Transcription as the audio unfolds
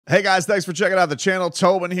Hey guys, thanks for checking out the channel.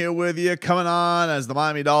 Tobin here with you, coming on as the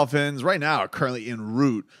Miami Dolphins right now are currently en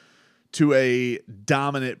route to a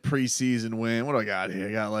dominant preseason win. What do I got here?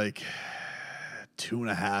 I got like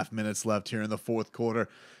 2.5 minutes left here in the fourth quarter.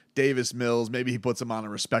 Davis Mills, maybe he puts him on a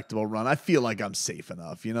respectable run. I feel like I'm safe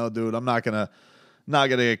enough, dude. I'm not gonna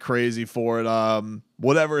get crazy for it.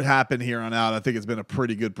 Whatever happened here on out, I think it's been a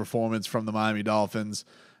pretty good performance from the Miami Dolphins,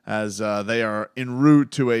 as they are en route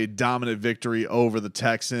to a dominant victory over the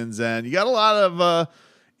Texans. And you got a lot of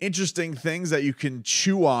interesting things that you can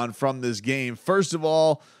chew on from this game. First of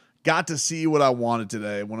all, got to see what I wanted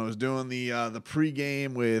today when I was doing the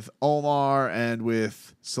pregame with Omar and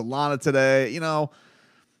with Solana today.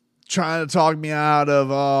 Trying to talk me out of,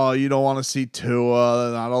 oh, you don't want to see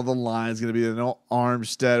Tua, not all the lines going to be no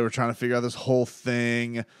Armstead. We're trying to figure out this whole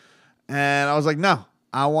thing. And I was like, no.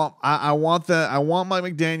 I want Mike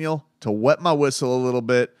McDaniel to wet my whistle a little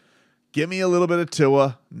bit. Give me a little bit of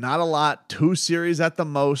Tua, not a lot, 2 series at the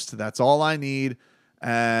most. That's all I need.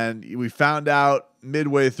 And we found out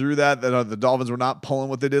midway through that the Dolphins were not pulling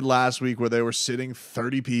what they did last week, where they were sitting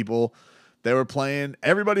 30 people. They were playing.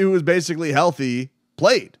 Everybody who was basically healthy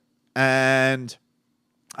played, and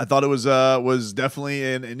I thought it was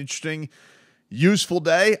definitely an interesting, useful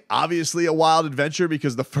day. Obviously a wild adventure,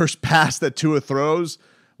 because the first pass that Tua throws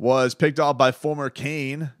was picked off by former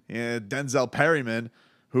Kane, Denzel Perryman,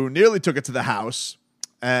 who nearly took it to the house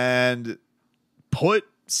and put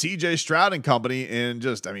CJ Stroud and company in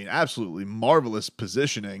just, absolutely marvelous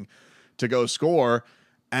positioning to go score.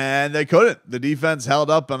 And they couldn't. The defense held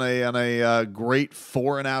up on a great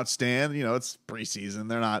 4-and-out stand. It's preseason.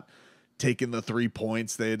 They're not taking the 3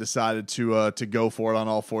 points. They decided to go for it on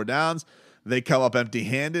all 4 downs. They come up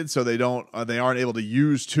empty-handed, so they aren't able to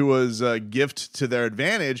use Tua's gift to their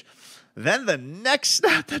advantage. Then the next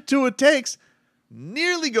snap that Tua takes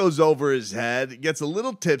nearly goes over his head, gets a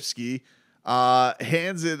little tipsy,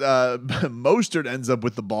 hands it. Mostert ends up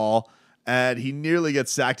with the ball, and he nearly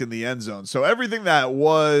gets sacked in the end zone. So everything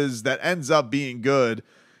that ends up being good,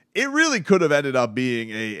 it really could have ended up being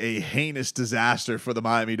a heinous disaster for the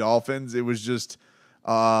Miami Dolphins. It was just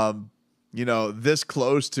this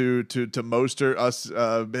close to Mostert, us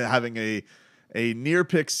having a near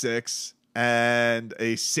pick 6 and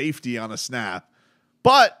a safety on a snap.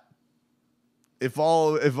 But this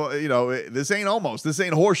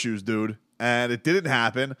ain't horseshoes, dude, and it didn't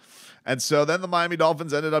happen. And so then the Miami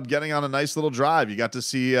Dolphins ended up getting on a nice little drive. You got to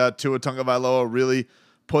see Tua Tagovailoa really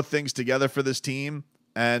put things together for this team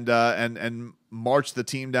and march the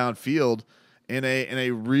team downfield in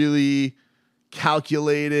a really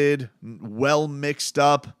calculated, well mixed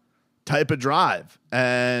up type of drive.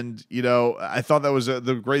 And I thought that was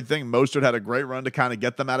the great thing. Mostert had a great run to kind of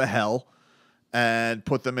get them out of hell and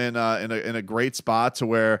put them in a great spot to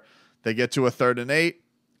where they get to a 3rd and 8,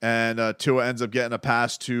 and Tua ends up getting a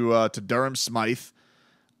pass to Durham Smythe.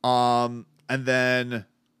 And then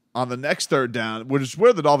on the next 3rd down, which is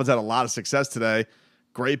where the Dolphins had a lot of success today,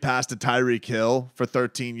 great pass to Tyreek Hill for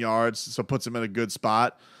 13 yards, so puts him in a good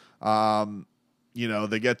spot.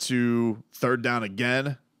 They get to 3rd down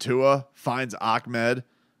again. Tua finds Ahmed,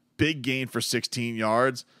 big gain for 16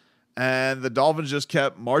 yards. And the Dolphins just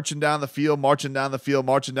kept marching down the field.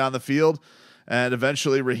 And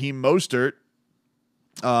eventually Raheem Mostert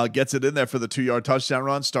gets it in there for the 2-yard touchdown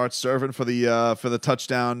run, starts serving for the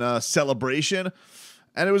touchdown celebration.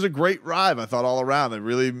 And it was a great drive, I thought, all around. It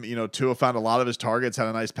really, Tua found a lot of his targets, had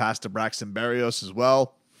a nice pass to Braxton Berrios as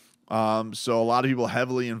well. So a lot of people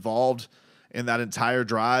heavily involved in that entire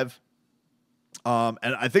drive. And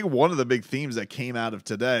I think one of the big themes that came out of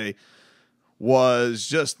today was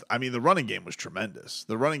just, the running game was tremendous.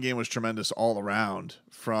 The running game was tremendous all around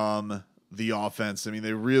from the offense.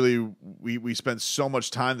 We spent so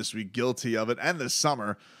much time this week guilty of it, and this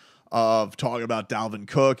summer, of talking about Dalvin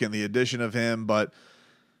Cook and the addition of him. But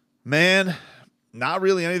man, not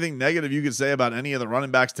really anything negative you could say about any of the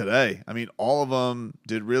running backs today. All of them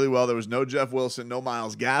did really well. There was no Jeff Wilson, no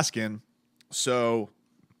Myles Gaskin. So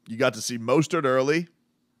you got to see Mostert early.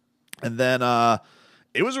 And then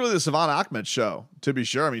it was really the Savon Ahmed show, to be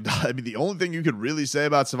sure. The only thing you could really say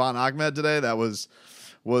about Savon Ahmed today that was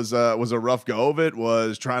a rough go of it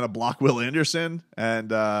was trying to block Will Anderson. And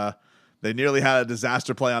they nearly had a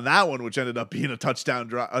disaster play on that one, which ended up being a touchdown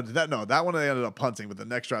drive. That one they ended up punting, but the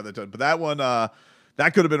next drive they took. But that one,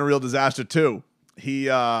 that could have been a real disaster too. He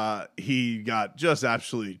got just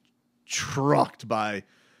absolutely trucked by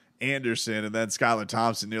Anderson, and then Skylar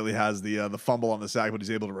Thompson nearly has the fumble on the sack, but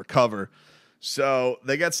he's able to recover. So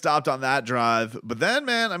they get stopped on that drive. But then,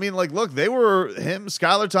 man, look, they were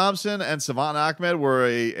Skylar Thompson and Savon Ahmed were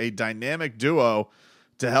a dynamic duo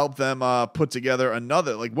to help them put together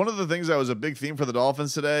another. Like, one of the things that was a big theme for the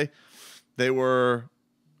Dolphins today, they were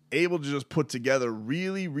able to just put together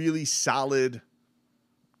really, really solid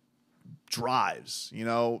drives. You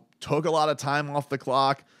know, took a lot of time off the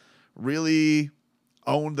clock, really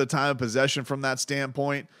owned the time of possession from that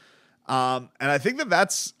standpoint. And I think that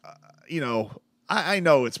that's, you know, I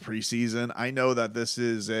know it's preseason. I know that this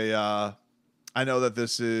is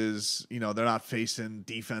you know, they're not facing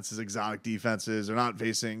defenses, exotic defenses. They're not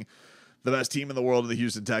facing the best team in the world, the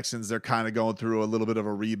Houston Texans. They're kind of going through a little bit of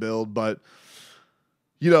a rebuild. But,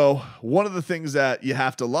 you know, one of the things that you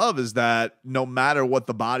have to love is that no matter what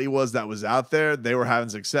the body was that was out there, they were having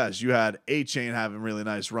success. You had A-Chain having really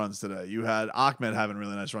nice runs today. You had Ahmed having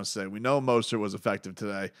really nice runs today. We know Mostert was effective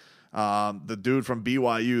today. The dude from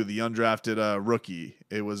BYU, the undrafted rookie,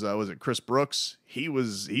 was it Chris Brooks? He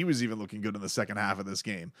was even looking good in the second half of this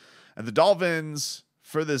game. And the Dolphins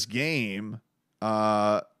for this game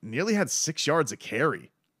nearly had 6 yards a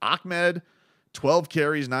carry. Ahmed, 12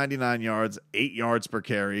 carries, 99 yards, 8 yards per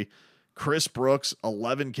carry. Chris Brooks,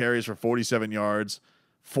 11 carries for 47 yards,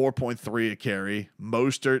 4.3 a carry.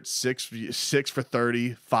 Mostert, 6 for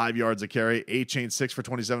 30, 5 yards a carry. A-Chain, 6 for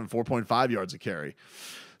 27, 4.5 yards a carry.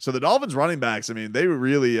 So the Dolphins running backs, I mean, they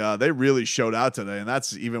really showed out today, and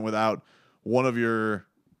that's even without one of your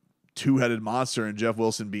two-headed monster and Jeff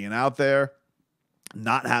Wilson being out there,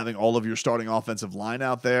 not having all of your starting offensive line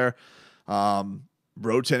out there,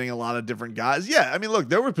 rotating a lot of different guys. Yeah, I mean, look,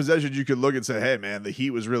 there were possessions you could look and say, hey, man, the heat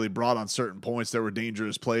was really brought on certain points. There were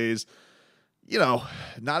dangerous plays. You know,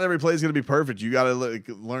 not every play is going to be perfect. You got to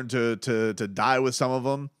learn to die with some of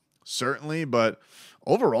them, certainly, but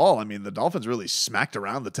overall, I mean, the Dolphins really smacked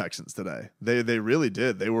around the Texans today. They really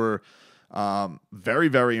did. They were very,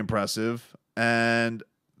 very impressive. And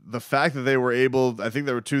the fact that they were able, I think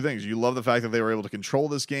there were two things. You love the fact that they were able to control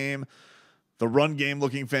this game. The run game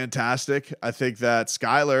looking fantastic. I think that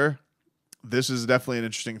Skyler, this is definitely an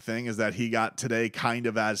interesting thing, is that he got today kind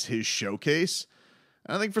of as his showcase.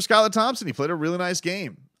 And I think for Skyler Thompson, he played a really nice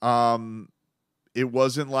game. It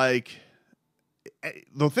wasn't like,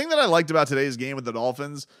 the thing that I liked about today's game with the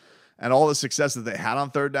Dolphins and all the success that they had on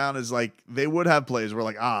third down is like they would have plays where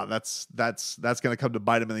like, that's going to come to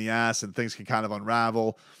bite them in the ass and things can kind of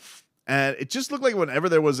unravel. And it just looked like whenever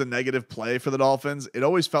there was a negative play for the Dolphins, it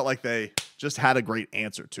always felt like they just had a great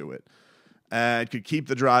answer to it and could keep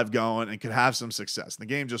the drive going and could have some success. The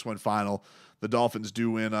game just went final. The Dolphins do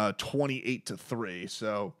win 28-3.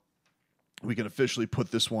 So we can officially put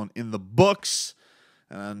this one in the books.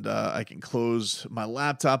 And I can close my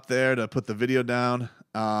laptop there to put the video down.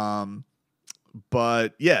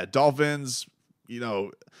 But yeah, Dolphins, you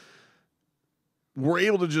know, were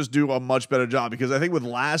able to just do a much better job, because I think with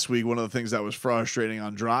last week, one of the things that was frustrating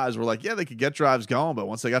on drives were like, yeah, they could get drives going, but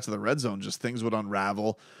once they got to the red zone, just things would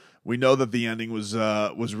unravel. We know that the ending was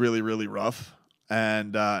really, really rough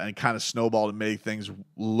and kind of snowballed and made things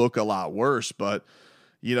look a lot worse. But,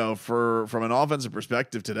 you know, from an offensive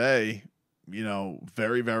perspective today, you know,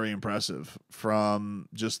 very, very impressive from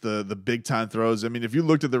just the big time throws. I mean, if you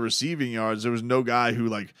looked at the receiving yards, there was no guy who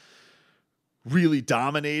like really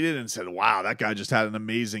dominated and said, wow, that guy just had an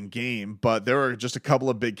amazing game. But there were just a couple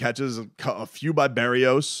of big catches, a few by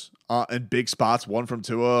Berrios in big spots, one from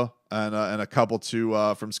Tua and a couple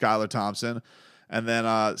from Skylar Thompson. And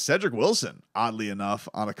then Cedric Wilson, oddly enough,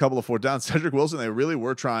 on a couple of fourth downs. Cedric Wilson, they really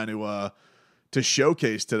were trying to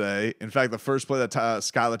showcase today. In fact, the first play that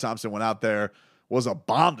Skylar Thompson went out there was a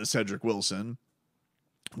bomb to Cedric Wilson.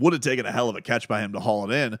 Would have taken a hell of a catch by him to haul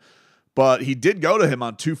it in, but he did go to him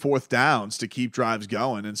on 2 fourth downs to keep drives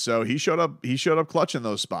going. And so he showed up clutch in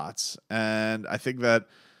those spots. And I think that,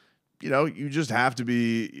 you know, you just have to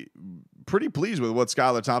be pretty pleased with what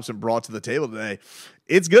Skylar Thompson brought to the table today.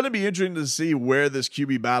 It's going to be interesting to see where this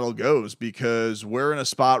QB battle goes, because we're in a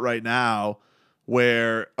spot right now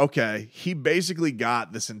where, okay, he basically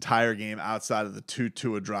got this entire game outside of the 2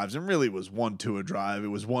 Tua drives, and really it was 1 Tua drive. It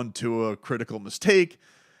was 1 Tua critical mistake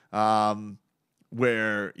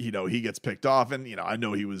where, you know, he gets picked off, and, you know, I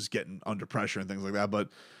know he was getting under pressure and things like that, but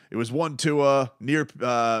it was 1 Tua near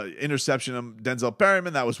interception of Denzel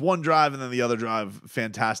Perryman. That was one drive, and then the other drive,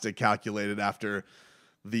 fantastic, calculated after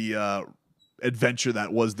the adventure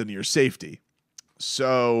that was the near safety.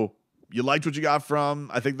 So you liked what you got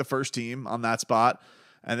from, I think, the first team on that spot.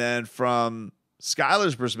 And then from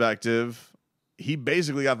Skylar's perspective, he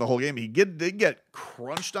basically got the whole game. He did get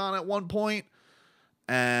crunched on at one point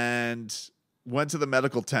and went to the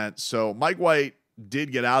medical tent. So Mike White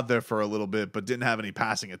did get out there for a little bit, but didn't have any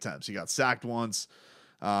passing attempts. He got sacked once,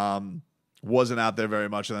 wasn't out there very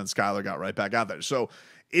much, and then Skylar got right back out there. So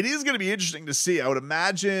it is going to be interesting to see. I would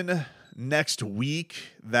imagine next week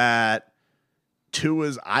that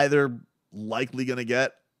Tua's either likely going to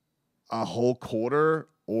get a whole quarter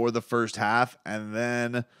or the first half, and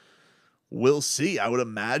then we'll see. I would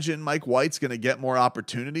imagine Mike White's going to get more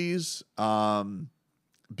opportunities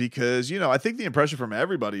because, you know, I think the impression from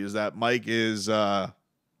everybody is that Mike is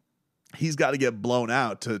he's got to get blown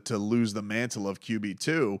out to lose the mantle of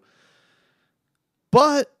QB2.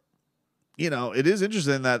 But, you know, it is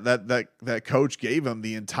interesting that coach gave him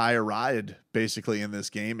the entire ride basically in this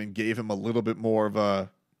game and gave him a little bit more of a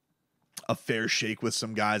fair shake with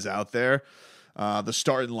some guys out there. The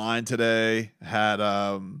starting line today had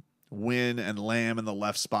Wynn and Lamb in the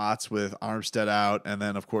left spots with Armstead out. And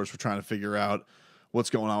then, of course, we're trying to figure out what's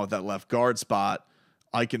going on with that left guard spot.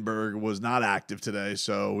 Eichenberg was not active today,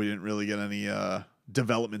 so we didn't really get any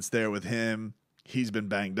developments there with him. He's been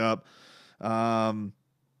banged up.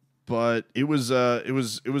 But it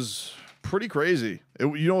was pretty crazy.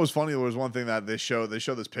 You know what was funny? There was one thing that they showed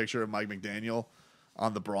this picture of Mike McDaniel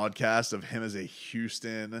on the broadcast of him as a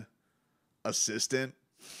Houston assistant.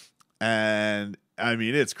 And I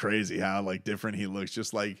mean, it's crazy how like different he looks,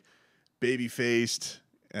 just like baby faced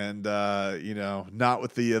and you know, not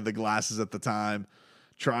with the glasses at the time,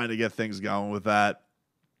 trying to get things going with that.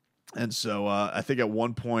 And so I think at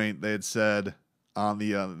one point they had said on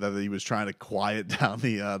the that he was trying to quiet down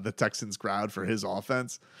the Texans crowd for his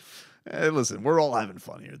offense. Hey, listen, we're all having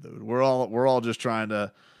fun here, dude. We're all just trying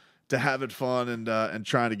to have it fun and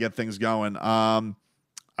trying to get things going.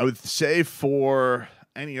 I would say for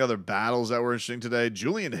any other battles that were interesting today,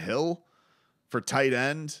 Julian Hill for tight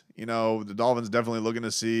end. You know, the Dolphins definitely looking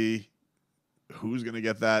to see who's going to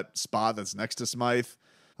get that spot that's next to Smythe.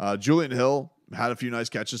 Julian Hill had a few nice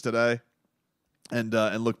catches today and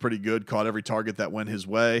looked pretty good. Caught every target that went his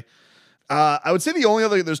way. I would say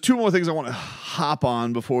there's two more things I want to hop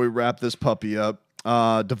on before we wrap this puppy up.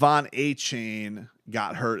 Devon A-Chain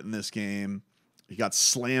got hurt in this game. He got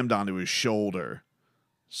slammed onto his shoulder.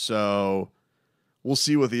 So we'll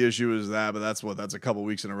see what the issue is that, but that's a couple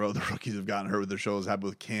weeks in a row the rookies have gotten hurt with their shoulders. Happened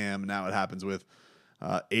with Cam. Now it happens with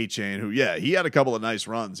A-Chain, who, yeah, he had a couple of nice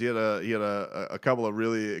runs. He had a couple of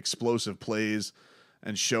really explosive plays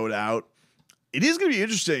and showed out. It is going to be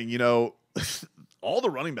interesting, you know, all the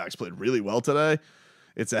running backs played really well today.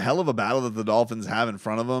 It's a hell of a battle that the Dolphins have in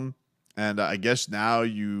front of them. And I guess now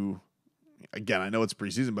again, I know it's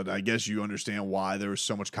preseason, but I guess you understand why there was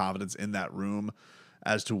so much confidence in that room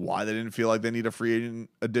as to why they didn't feel like they need a free agent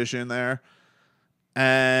addition there.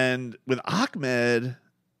 And with Ahmed,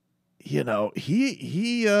 you know,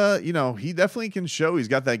 he definitely can show he's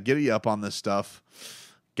got that giddy up on this stuff.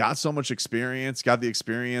 Got so much experience, got the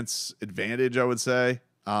experience advantage, I would say,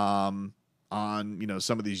 on, you know,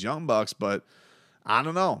 some of these young bucks, but I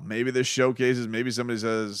don't know. Maybe this showcases, maybe somebody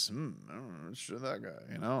says, I'm not sure that guy,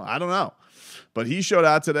 you know, I don't know. But he showed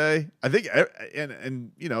out today. I think,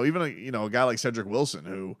 and you know, even a guy like Cedric Wilson,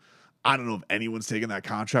 who I don't know if anyone's taken that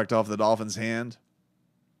contract off the Dolphins' hand,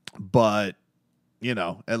 but you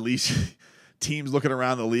know, at least teams looking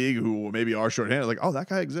around the league who maybe are shorthanded, like, oh, that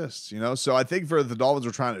guy exists, you know. So I think for the Dolphins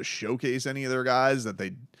were trying to showcase any of their guys that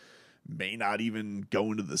they may not even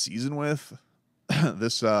go into the season with.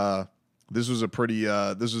 This was a pretty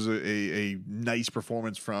this was a nice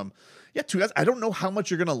performance from two guys. I don't know how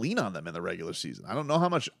much you're going to lean on them in the regular season. I don't know how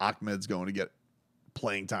much Ahmed's going to get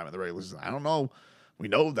playing time in the regular season. I don't know. We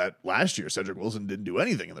know that last year Cedric Wilson didn't do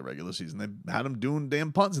anything in the regular season. They had him doing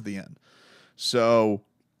damn punts at the end. So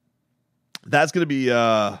that's going to be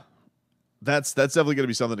that's definitely going to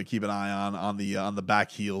be something to keep an eye on the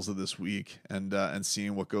back heels of this week and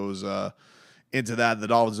seeing what goes into that. The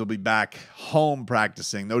Dolphins will be back home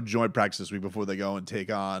practicing. No joint practice this week before they go and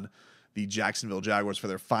take on the Jacksonville Jaguars for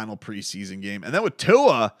their final preseason game. And then with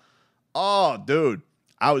Tua, oh, dude,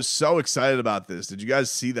 I was so excited about this. Did you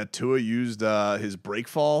guys see that Tua used his break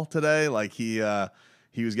fall today? Like he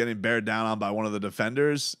was getting bared down on by one of the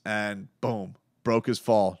defenders and boom, broke his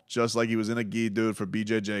fall just like he was in a gi, dude, for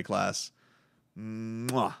BJJ class.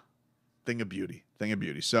 Mwah. Thing of beauty.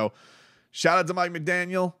 So shout out to Mike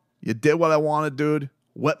McDaniel. You did what I wanted, dude.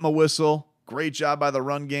 Wet my whistle. Great job by the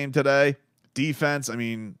run game today. Defense, I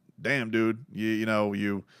mean, damn, dude.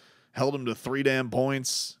 You held him to 3 damn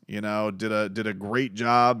points. You know, did a great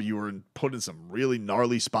job. You were put in some really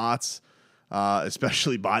gnarly spots,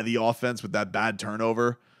 especially by the offense with that bad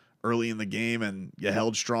turnover early in the game, and you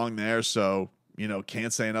held strong there. So, you know,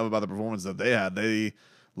 can't say enough about the performance that they had. They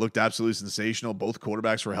looked absolutely sensational. Both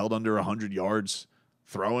quarterbacks were held under 100 yards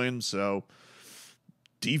throwing. So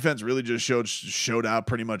defense really just showed out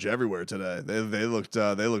pretty much everywhere today. They looked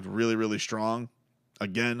really, really strong.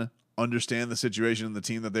 Again, understand the situation and the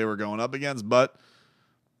team that they were going up against, but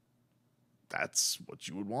that's what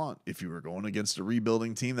you would want. If you were going against a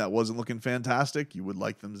rebuilding team that wasn't looking fantastic, you would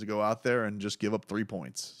like them to go out there and just give up 3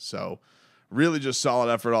 points. So really just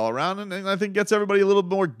solid effort all around, and I think gets everybody a little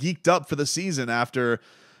more geeked up for the season after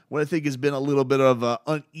what I think has been a little bit of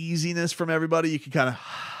uneasiness from everybody. You can kind of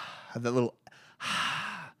have that little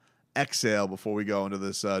exhale before we go into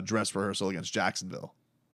this dress rehearsal against Jacksonville.